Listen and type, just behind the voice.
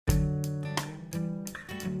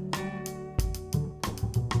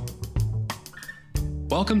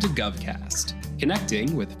Welcome to GovCast,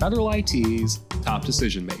 connecting with federal IT's top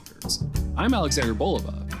decision makers. I'm Alexander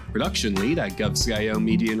Bulova, production lead at GovCIO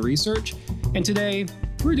Media and Research, and today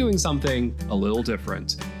we're doing something a little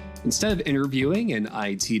different. Instead of interviewing an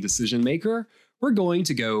IT decision maker, we're going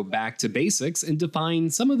to go back to basics and define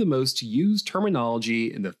some of the most used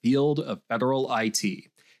terminology in the field of federal IT.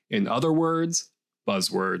 In other words,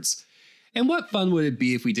 buzzwords. And what fun would it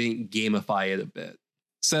be if we didn't gamify it a bit?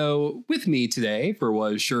 So with me today for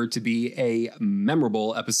what is sure to be a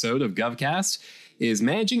memorable episode of GovCast is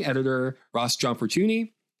managing editor Ross Gianfortune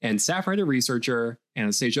and staff writer researcher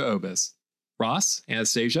Anastasia Obis. Ross,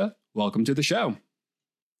 Anastasia, welcome to the show.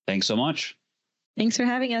 Thanks so much. Thanks for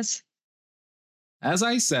having us. As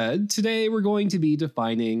I said, today we're going to be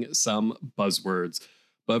defining some buzzwords.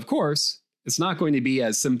 But of course, it's not going to be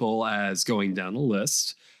as simple as going down a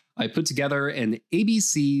list. I put together an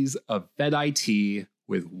ABCs of Fed IT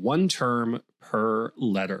with one term per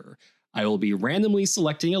letter. I will be randomly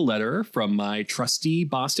selecting a letter from my trusty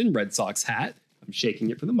Boston Red Sox hat. I'm shaking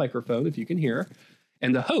it for the microphone if you can hear.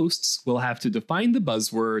 And the hosts will have to define the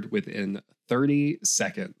buzzword within 30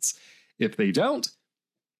 seconds. If they don't,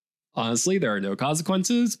 honestly, there are no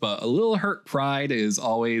consequences, but a little hurt pride is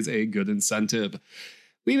always a good incentive.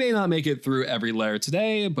 We may not make it through every letter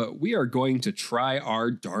today, but we are going to try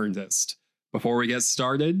our darndest. Before we get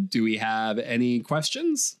started, do we have any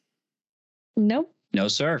questions? Nope. No,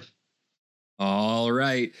 sir. All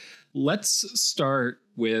right. Let's start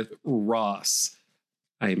with Ross.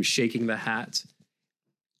 I am shaking the hat.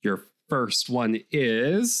 Your first one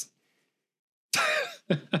is...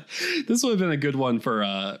 This would have been a good one for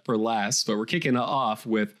last, but we're kicking it off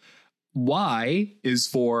with why is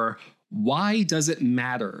for why does it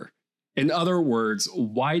matter? In other words,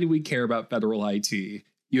 why do we care about federal IT?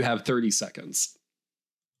 You have 30 seconds.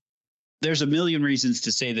 There's a million reasons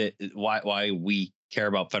to say that why we care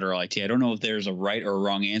about federal IT. I don't know if there's a right or a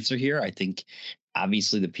wrong answer here. I think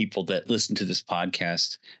obviously the people that listen to this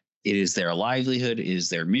podcast, it is their livelihood, it is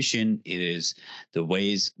their mission, it is the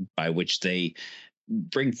ways by which they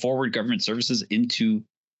bring forward government services into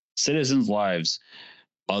citizens' lives,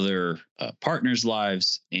 other partners'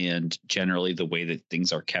 lives, and generally the way that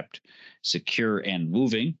things are kept secure and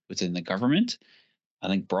moving within the government. I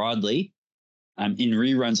think broadly, I'm in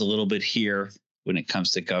reruns a little bit here when it comes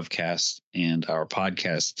to GovCast and our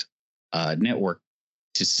podcast network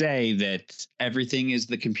to say that everything is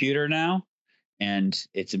the computer now. And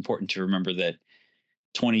it's important to remember that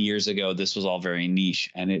 20 years ago, this was all very niche,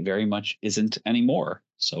 and it very much isn't anymore.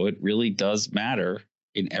 So it really does matter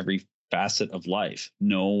in every facet of life.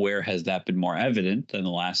 Nowhere has that been more evident than the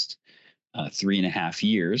last 3.5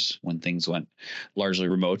 years when things went largely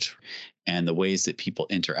remote, and the ways that people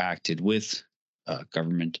interacted with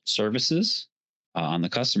government services on the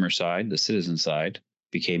customer side, the citizen side,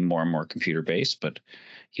 became more and more computer based. But,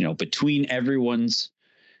 between everyone's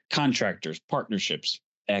contractors, partnerships,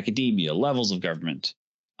 academia, levels of government,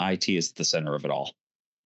 IT is at the center of it all.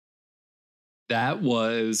 That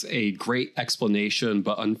was a great explanation,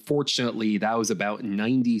 but unfortunately, that was about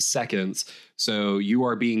 90 seconds. So you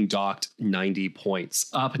are being docked 90 points.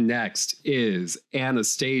 Up next is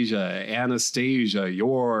Anastasia. Anastasia,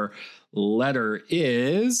 your letter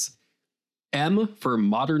is M for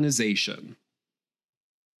modernization.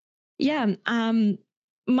 Yeah.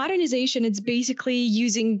 Modernization, it's basically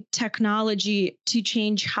using technology to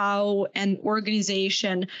change how an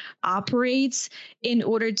organization operates in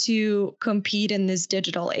order to compete in this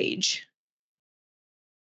digital age.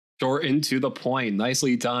 Short and to the point.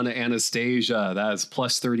 Nicely done, Anastasia. That is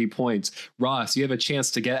plus 30 points. Ross, you have a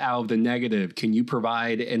chance to get out of the negative. Can you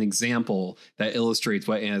provide an example that illustrates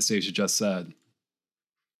what Anastasia just said?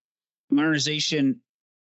 Modernization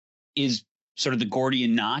is sort of the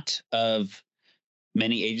Gordian knot of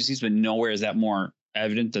many agencies, but nowhere is that more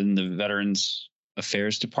evident than the Veterans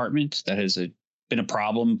Affairs Department. That has been a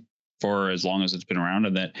problem for as long as it's been around,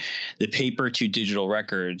 and that the paper to digital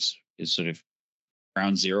records is sort of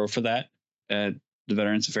ground zero for that at the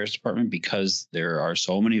Veterans Affairs Department, because there are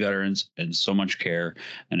so many veterans and so much care,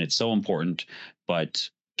 and it's so important. But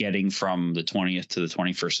getting from the 20th to the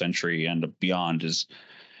 21st century and beyond is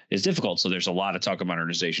difficult. So there's a lot of talk of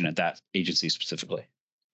modernization at that agency specifically.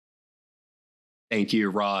 Thank you,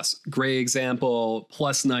 Ross. Great example.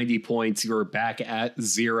 Plus 90 points. You're back at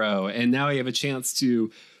 0. And now you have a chance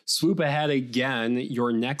to swoop ahead again.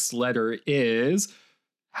 Your next letter is,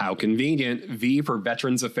 how convenient, V for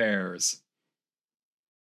Veterans Affairs.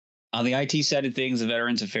 On the IT side of things, the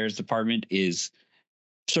Veterans Affairs Department is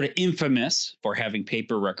sort of infamous for having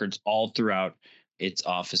paper records all throughout its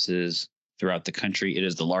offices throughout the country. It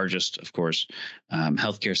is the largest, of course,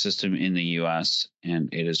 healthcare system in the U.S.,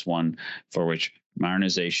 and it is one for which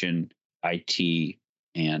modernization, IT,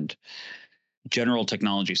 and general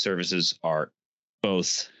technology services are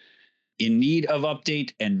both in need of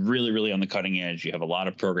update and really, really on the cutting edge. You have a lot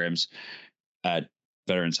of programs at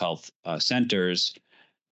Veterans Health centers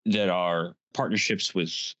that are partnerships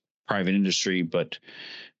with private industry, but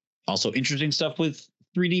also interesting stuff with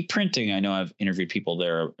 3D printing. I know I've interviewed people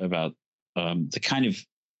there about the kind of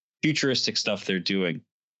futuristic stuff they're doing.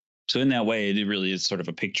 So in that way, it really is sort of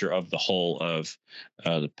a picture of the whole of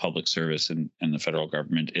the public service and the federal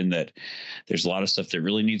government, in that there's a lot of stuff that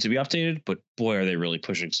really needs to be updated, but boy, are they really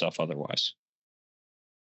pushing stuff otherwise.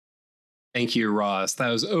 Thank you, Ross. That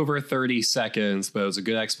was over 30 seconds, but it was a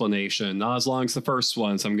good explanation. Not as long as the first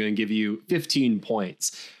one, so I'm going to give you 15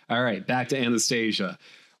 points. All right, back to Anastasia.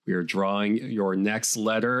 We are drawing your next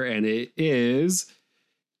letter, and it is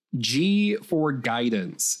G for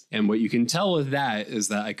guidance. And what you can tell with that is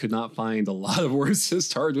that I could not find a lot of words to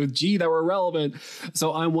start with G that were relevant.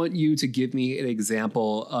 So I want you to give me an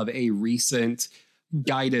example of a recent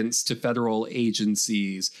guidance to federal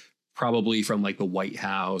agencies, probably from like the White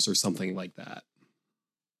House or something like that.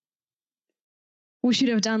 We should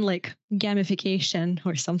have done like gamification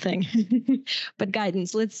or something, but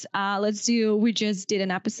guidance. Let's do. We just did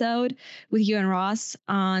an episode with you and Ross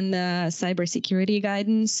on the cybersecurity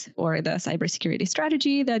guidance or the cybersecurity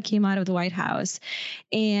strategy that came out of the White House,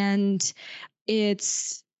 and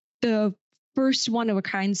it's the first one of a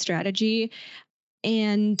kind strategy,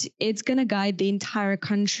 and it's going to guide the entire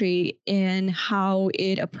country in how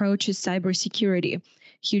it approaches cybersecurity.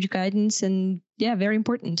 Huge guidance, and yeah, very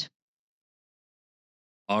important.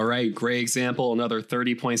 All right, great example. Another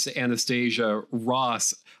 30 points to Anastasia.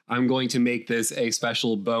 Ross, I'm going to make this a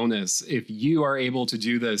special bonus. If you are able to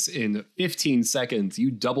do this in 15 seconds, you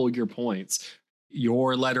double your points.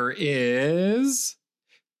 Your letter is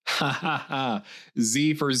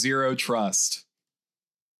Z for zero trust.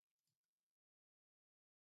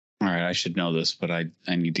 All right, I should know this, but I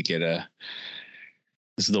need to get this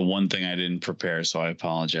is the one thing I didn't prepare, so I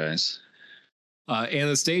apologize.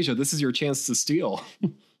 Anastasia, this is your chance to steal.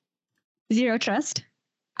 Zero trust.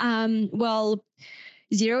 Well,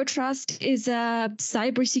 zero trust is a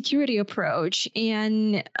cybersecurity approach.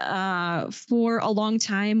 And for a long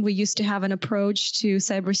time, we used to have an approach to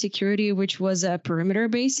cybersecurity, which was a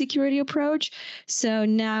perimeter-based security approach. So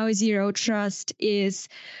now zero trust is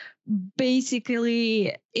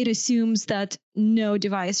basically, it assumes that no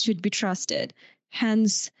device should be trusted.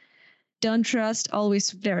 Hence, don't trust,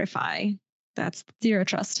 always verify. That's zero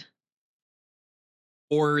trust.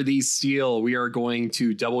 For the steal, we are going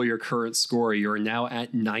to double your current score. You're now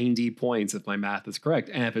at 90 points, if my math is correct.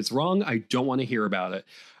 And if it's wrong, I don't want to hear about it.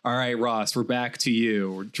 All right, Ross, we're back to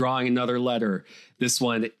you. We're drawing another letter. This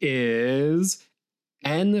one is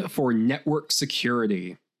N for network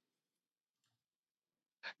security.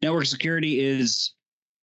 Network security is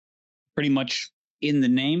pretty much in the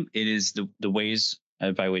name. It is the ways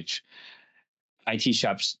by which IT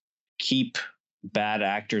shops keep bad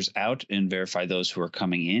actors out and verify those who are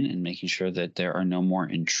coming in, and making sure that there are no more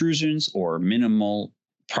intrusions or minimal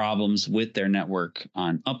problems with their network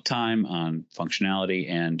on uptime, on functionality,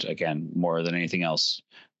 and again, more than anything else,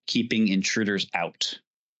 keeping intruders out.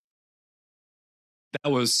 That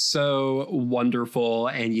was so wonderful,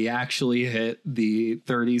 and you actually hit the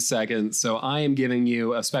 30 seconds. So I am giving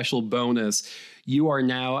you a special bonus. You are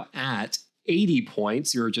now at 80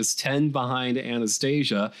 points. You're just 10 behind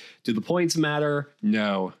Anastasia. Do the points matter?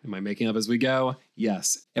 No. Am I making up as we go?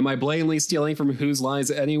 Yes. Am I blatantly stealing from whose lines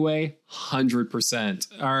anyway?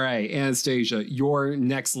 100%. All right, Anastasia, your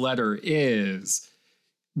next letter is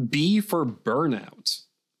B for burnout.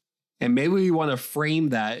 And maybe we want to frame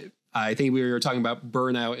that. I think we were talking about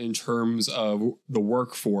burnout in terms of the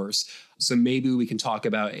workforce. So maybe we can talk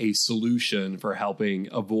about a solution for helping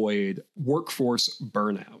avoid workforce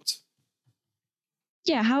burnout.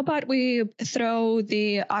 Yeah, how about we throw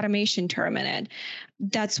the automation term in it?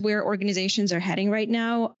 That's where organizations are heading right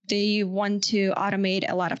now. They want to automate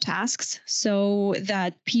a lot of tasks so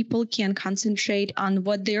that people can concentrate on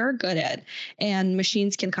what they're good at, and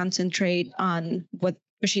machines can concentrate on what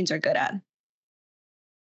machines are good at.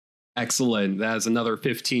 Excellent. That's another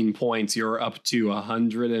 15 points. You're up to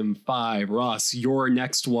 105. Ross, your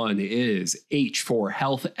next one is H for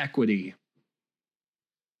health equity.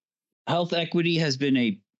 Health equity has been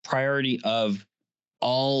a priority of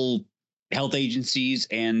all health agencies,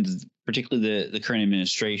 and particularly the current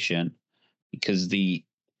administration, because the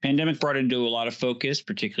pandemic brought into a lot of focus,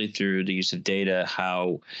 particularly through the use of data,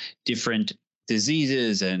 how different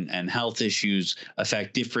diseases and health issues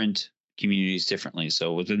affect different communities differently.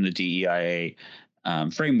 So within the DEIA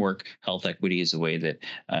framework, health equity is a way that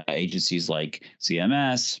agencies like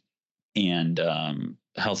CMS and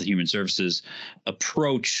Health and Human Services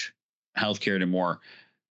approach healthcare in a more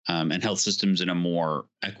and health systems in a more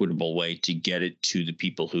equitable way to get it to the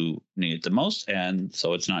people who need it the most. And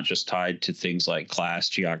so it's not just tied to things like class,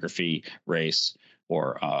 geography, race,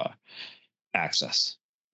 or access.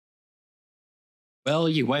 Well,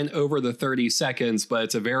 you went over the 30 seconds, but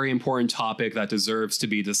it's a very important topic that deserves to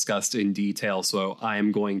be discussed in detail. So I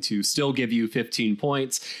am going to still give you 15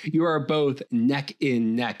 points. You are both neck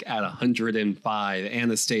in neck at 105.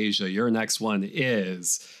 Anastasia, your next one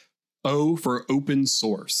is O for open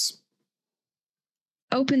source.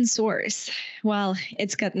 Open source. Well,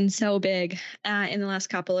 it's gotten so big in the last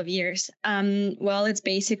couple of years. Well, it's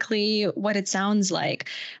basically what it sounds like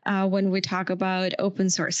when we talk about open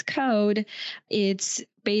source code. It's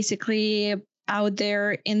basically out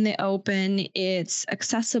there in the open. It's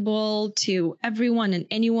accessible to everyone and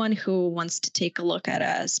anyone who wants to take a look at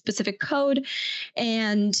a specific code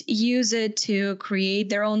and use it to create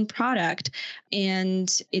their own product. And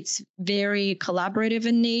it's very collaborative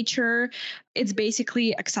in nature. It's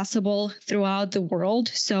basically accessible throughout the world.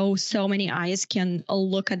 So many eyes can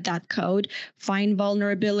look at that code, find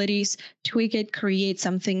vulnerabilities, tweak it, create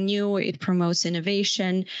something new. It promotes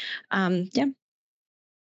innovation. Yeah.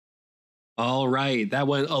 All right, that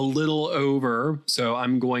went a little over. So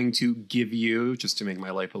I'm going to give you, just to make my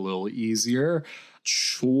life a little easier,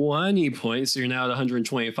 20 points. So you're now at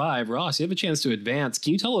 125. Ross, you have a chance to advance.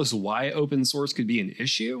 Can you tell us why open source could be an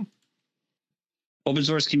issue? Open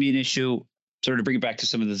source can be an issue, sort of bring it back to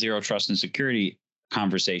some of the zero trust and security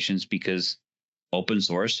conversations, because open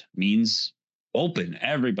source means open,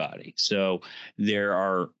 everybody. So there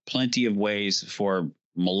are plenty of ways for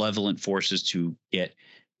malevolent forces to get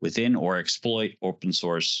within or exploit open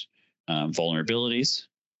source vulnerabilities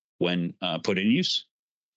when put in use.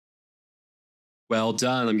 Well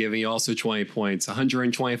done. I'm giving you also 20 points,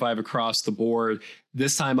 125 across the board.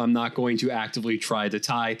 This time, I'm not going to actively try to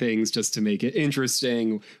tie things just to make it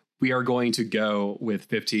interesting. We are going to go with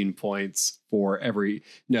 15 points for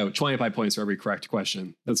 25 points for every correct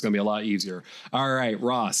question. That's going to be a lot easier. All right,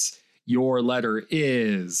 Ross, your letter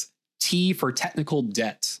is T for technical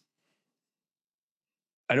debt.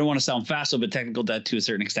 I don't want to sound facile, but technical debt to a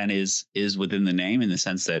certain extent is within the name, in the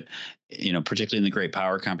sense that, particularly in the great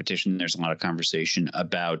power competition, there's a lot of conversation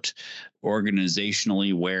about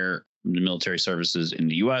organizationally where the military services in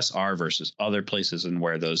the U.S. are versus other places, and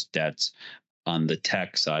where those debts on the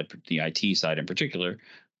tech side, the IT side in particular,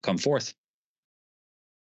 come forth.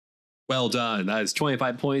 Well done. That is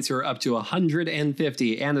 25 points. You're up to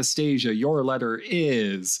 150. Anastasia, your letter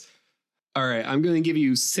is... All right, I'm going to give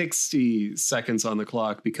you 60 seconds on the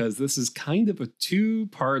clock because this is kind of a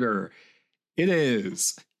two-parter. It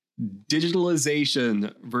is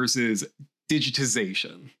digitalization versus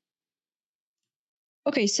digitization.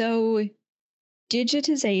 Okay, so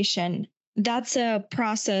digitization, that's a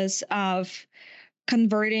process of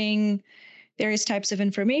converting various types of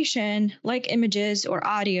information like images or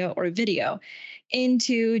audio or video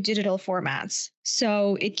into digital formats.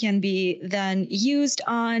 So it can be then used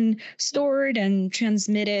on, stored, and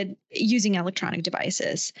transmitted using electronic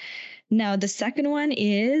devices. Now, the second one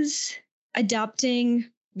is adapting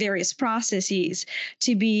various processes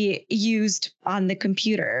to be used on the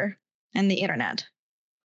computer and the internet.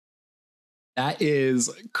 That is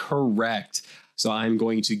correct. So I'm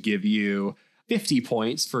going to give you 50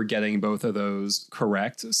 points for getting both of those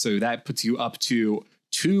correct. So that puts you up to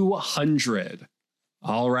 200.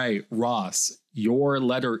 All right, Ross, your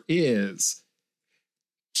letter is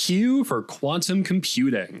Q for quantum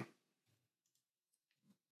computing.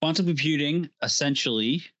 Quantum computing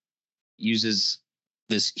essentially uses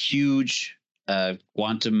this huge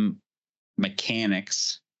quantum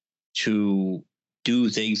mechanics to do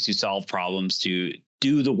things, to solve problems, to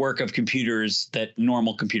do the work of computers that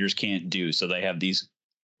normal computers can't do. So they have these,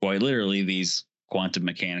 quite literally, these quantum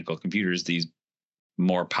mechanical computers, these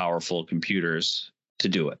more powerful computers to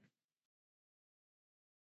do it.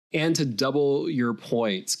 And to double your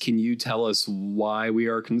points, can you tell us why we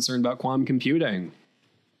are concerned about quantum computing?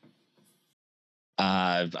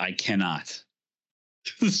 I cannot.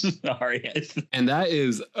 Sorry. And that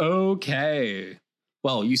is okay.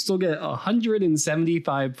 Well, you still get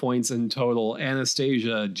 175 points in total.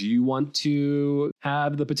 Anastasia, do you want to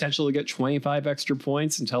have the potential to get 25 extra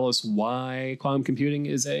points and tell us why quantum computing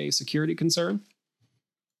is a security concern?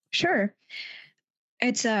 Sure.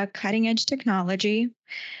 It's a cutting edge technology.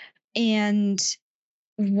 And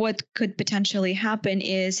what could potentially happen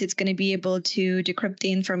is it's going to be able to decrypt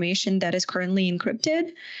the information that is currently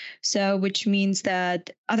encrypted. So, which means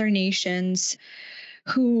that other nations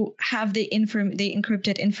who have the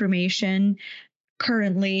encrypted information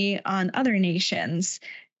currently on other nations,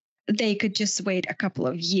 they could just wait a couple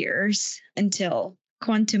of years until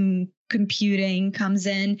quantum computing comes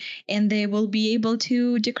in and they will be able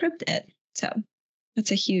to decrypt it. So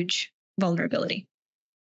that's a huge vulnerability.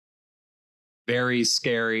 Very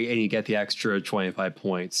scary, and you get the extra 25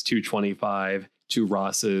 points, 225 to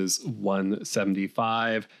Ross's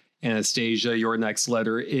 175. Anastasia, your next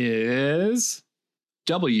letter is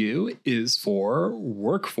W, is for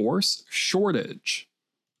workforce shortage.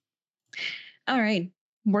 All right.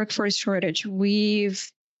 Workforce shortage. We've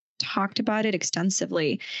talked about it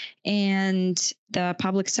extensively, and the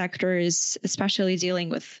public sector is especially dealing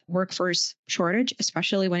with workforce shortage,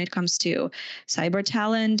 especially when it comes to cyber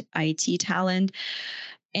talent, IT talent.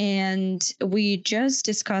 And we just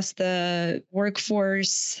discussed the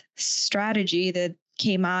workforce strategy that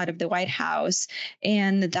came out of the White House,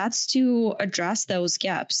 and that's to address those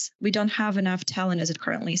gaps. We don't have enough talent as it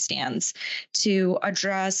currently stands to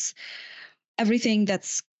address everything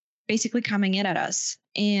that's basically coming in at us.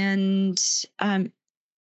 And I'm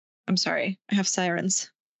sorry, I have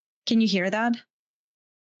sirens. Can you hear that?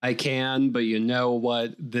 I can, but you know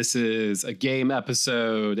what? This is a game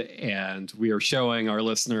episode, and we are showing our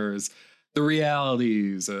listeners the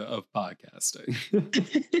realities of podcasting.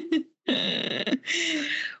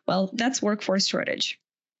 Well, that's workforce shortage.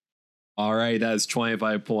 All right, that's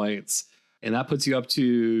 25 points. And that puts you up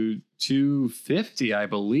to 250, I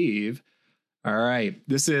believe. All right,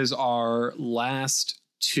 this is our last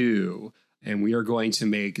two, and we are going to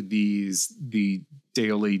make these the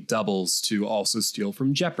daily doubles to also steal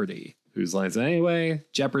from Jeopardy. Whose lines anyway?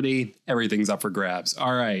 Jeopardy, everything's up for grabs.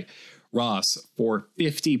 All right, Ross, for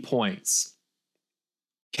 50 points.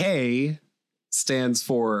 K stands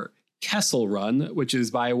for Kessel Run, which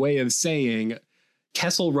is by way of saying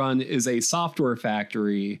Kessel Run is a software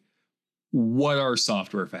factory. What are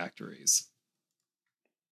software factories?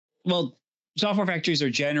 Well, software factories are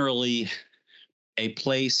generally a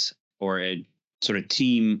place or a sort of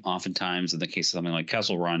team, oftentimes in the case of something like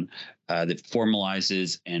Kessel Run, that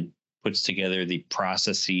formalizes and puts together the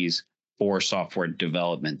processes for software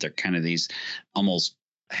development. They're kind of these almost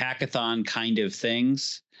hackathon kind of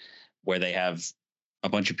things where they have a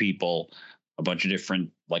bunch of people, a bunch of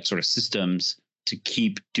different like sort of systems to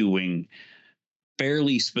keep doing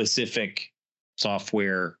fairly specific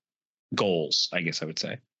software goals, I guess I would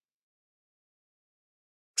say.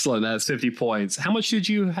 Excellent. That's 50 points. How much did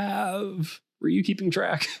you have? Were you keeping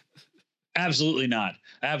track? Absolutely not.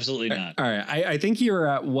 Absolutely not. All right. I think you're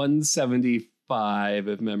at 175,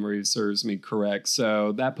 if memory serves me correct.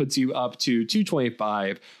 So that puts you up to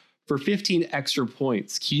 225 for 15 extra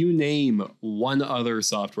points. Can you name one other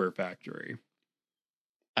software factory?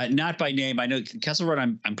 Not by name. I know Kessel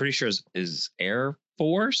Run, I'm pretty sure is Air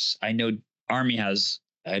Force. I know Army has,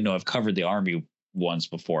 I know I've covered the Army once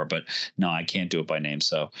before, but no, I can't do it by name.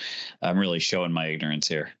 So I'm really showing my ignorance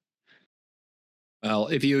here. Well,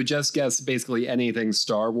 if you had just guessed basically anything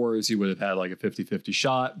Star Wars, you would have had like a 50-50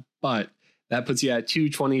 shot, but that puts you at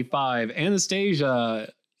 225.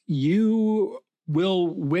 Anastasia, you will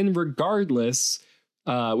win regardless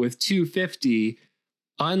with 250,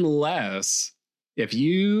 unless if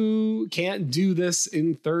you can't do this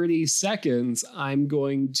in 30 seconds, I'm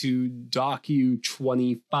going to dock you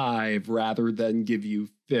 25 rather than give you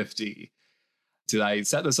 50. Did I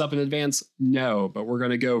set this up in advance? No, but we're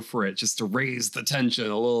going to go for it just to raise the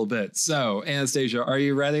tension a little bit. So, Anastasia, are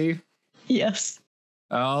you ready? Yes.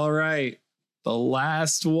 All right. The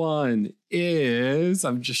last one is,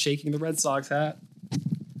 I'm just shaking the Red Sox hat.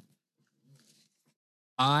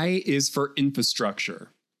 I is for infrastructure.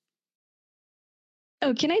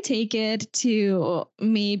 Oh, can I take it to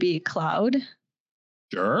maybe cloud?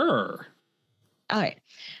 Sure. All right.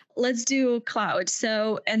 Let's do cloud.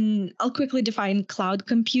 So, and I'll quickly define cloud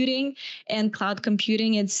computing. And cloud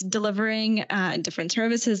computing, it's delivering different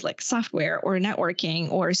services like software or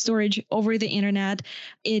networking or storage over the internet.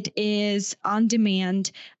 It is on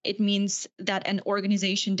demand. It means that an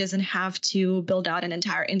organization doesn't have to build out an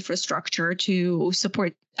entire infrastructure to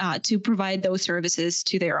support, to provide those services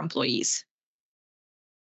to their employees.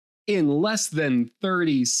 In less than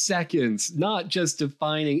 30 seconds, not just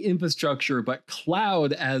defining infrastructure, but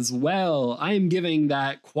cloud as well. I'm giving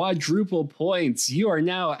that quadruple points. You are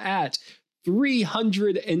now at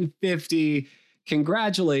 350.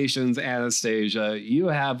 Congratulations, Anastasia. You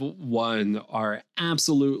have won our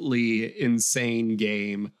absolutely insane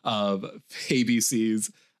game of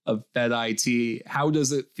ABCs of Fed IT. How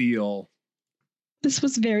does it feel? This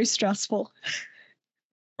was very stressful.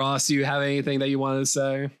 Ross, do you have anything that you want to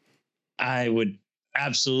say? I would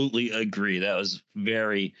absolutely agree. That was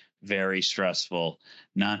very, very stressful.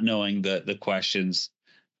 Not knowing the questions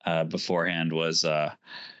beforehand was,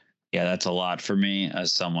 that's a lot for me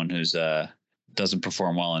as someone who's doesn't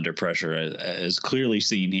perform well under pressure, as clearly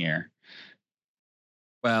seen here.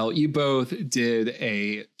 Well, you both did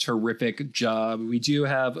a terrific job. We do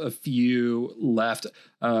have a few left.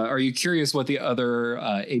 Are you curious what the other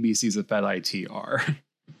ABCs of Fed IT are?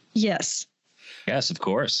 Yes. Yes, of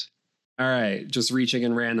course. All right, just reaching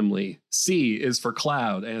in randomly. C is for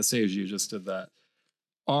cloud. Anastasia, you just did that.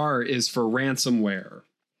 R is for ransomware.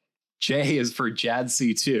 J is for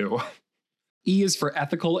JADC2. E is for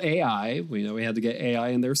ethical AI. We know we had to get AI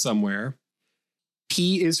in there somewhere.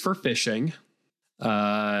 P is for phishing.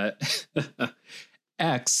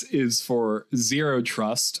 X is for zero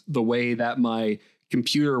trust, the way that my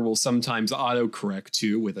computer will sometimes autocorrect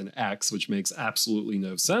to with an X, which makes absolutely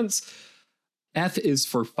no sense. F is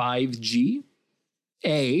for 5G.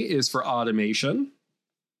 A is for automation.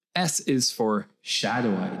 S is for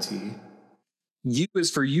shadow IT. U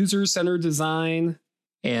is for user-centered design.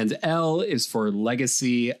 And L is for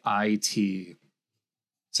legacy IT.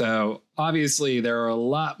 So obviously there are a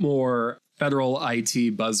lot more federal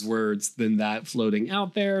IT buzzwords than that floating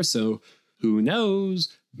out there. So who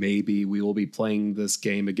knows? Maybe we will be playing this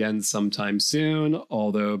game again sometime soon.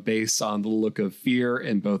 Although based on the look of fear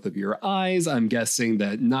in both of your eyes, I'm guessing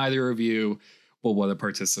that neither of you will want to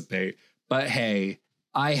participate. But hey,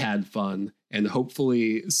 I had fun, and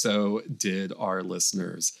hopefully so did our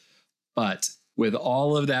listeners. But with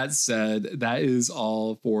all of that said, that is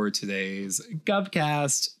all for today's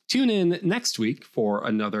GovCast. Tune in next week for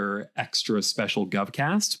another extra special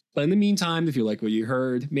GovCast. But in the meantime, if you like what you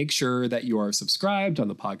heard, make sure that you are subscribed on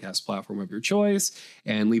the podcast platform of your choice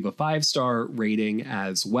and leave a 5-star rating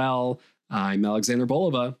as well. I'm Alexander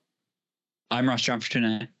Bulova. I'm Ross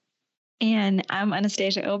Gianfortune. And I'm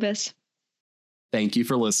Anastasia Obis. Thank you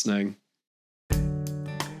for listening.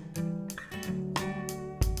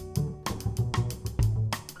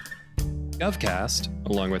 GovCast,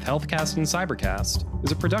 along with HealthCast and Cybercast,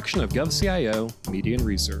 is a production of GovCIO Media and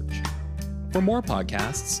Research. For more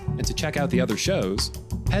podcasts and to check out the other shows,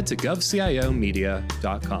 head to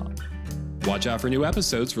govciomedia.com. Watch out for new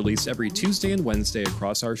episodes released every Tuesday and Wednesday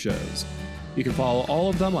across our shows. You can follow all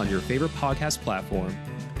of them on your favorite podcast platform.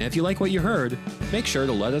 And if you like what you heard, make sure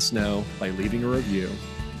to let us know by leaving a review.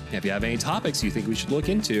 And if you have any topics you think we should look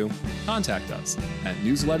into, contact us at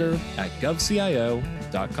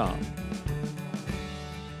newsletter@govcio.com.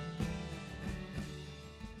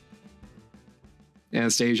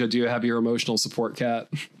 Anastasia, do you have your emotional support cat?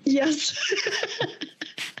 Yes.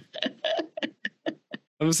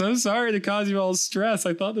 I'm so sorry to cause you all stress.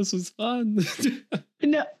 I thought this was fun.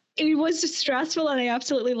 No, it was just stressful and I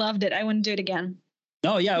absolutely loved it. I want to do it again.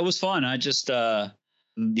 No, yeah, it was fun. I just,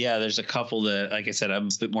 there's a couple that, like I said, I'm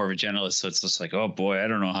a bit more of a generalist. So it's just like, oh boy, I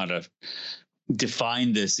don't know how to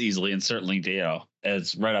define this easily. And certainly,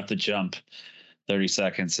 it's right off the jump. 30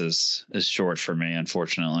 seconds is short for me,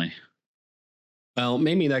 unfortunately. Well,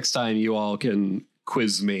 maybe next time you all can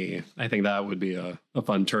quiz me. I think that would be a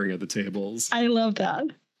fun turning of the tables. I love that.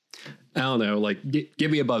 I don't know, like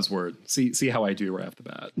give me a buzzword. See how I do right off the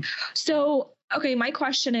bat. So, okay, my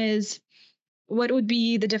question is, what would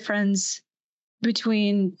be the difference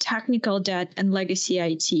between technical debt and legacy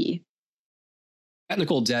IT?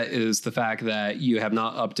 Technical debt is the fact that you have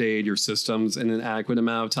not updated your systems in an adequate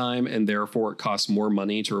amount of time, and therefore it costs more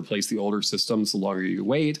money to replace the older systems the longer you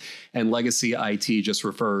wait. And legacy IT just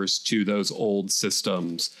refers to those old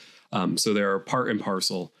systems. So they're part and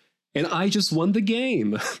parcel. And I just won the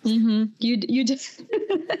game. Mm-hmm. You just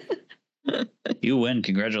You win.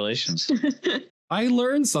 Congratulations. I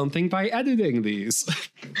learned something by editing these.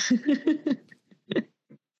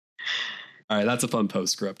 All right, that's a fun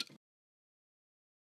postscript.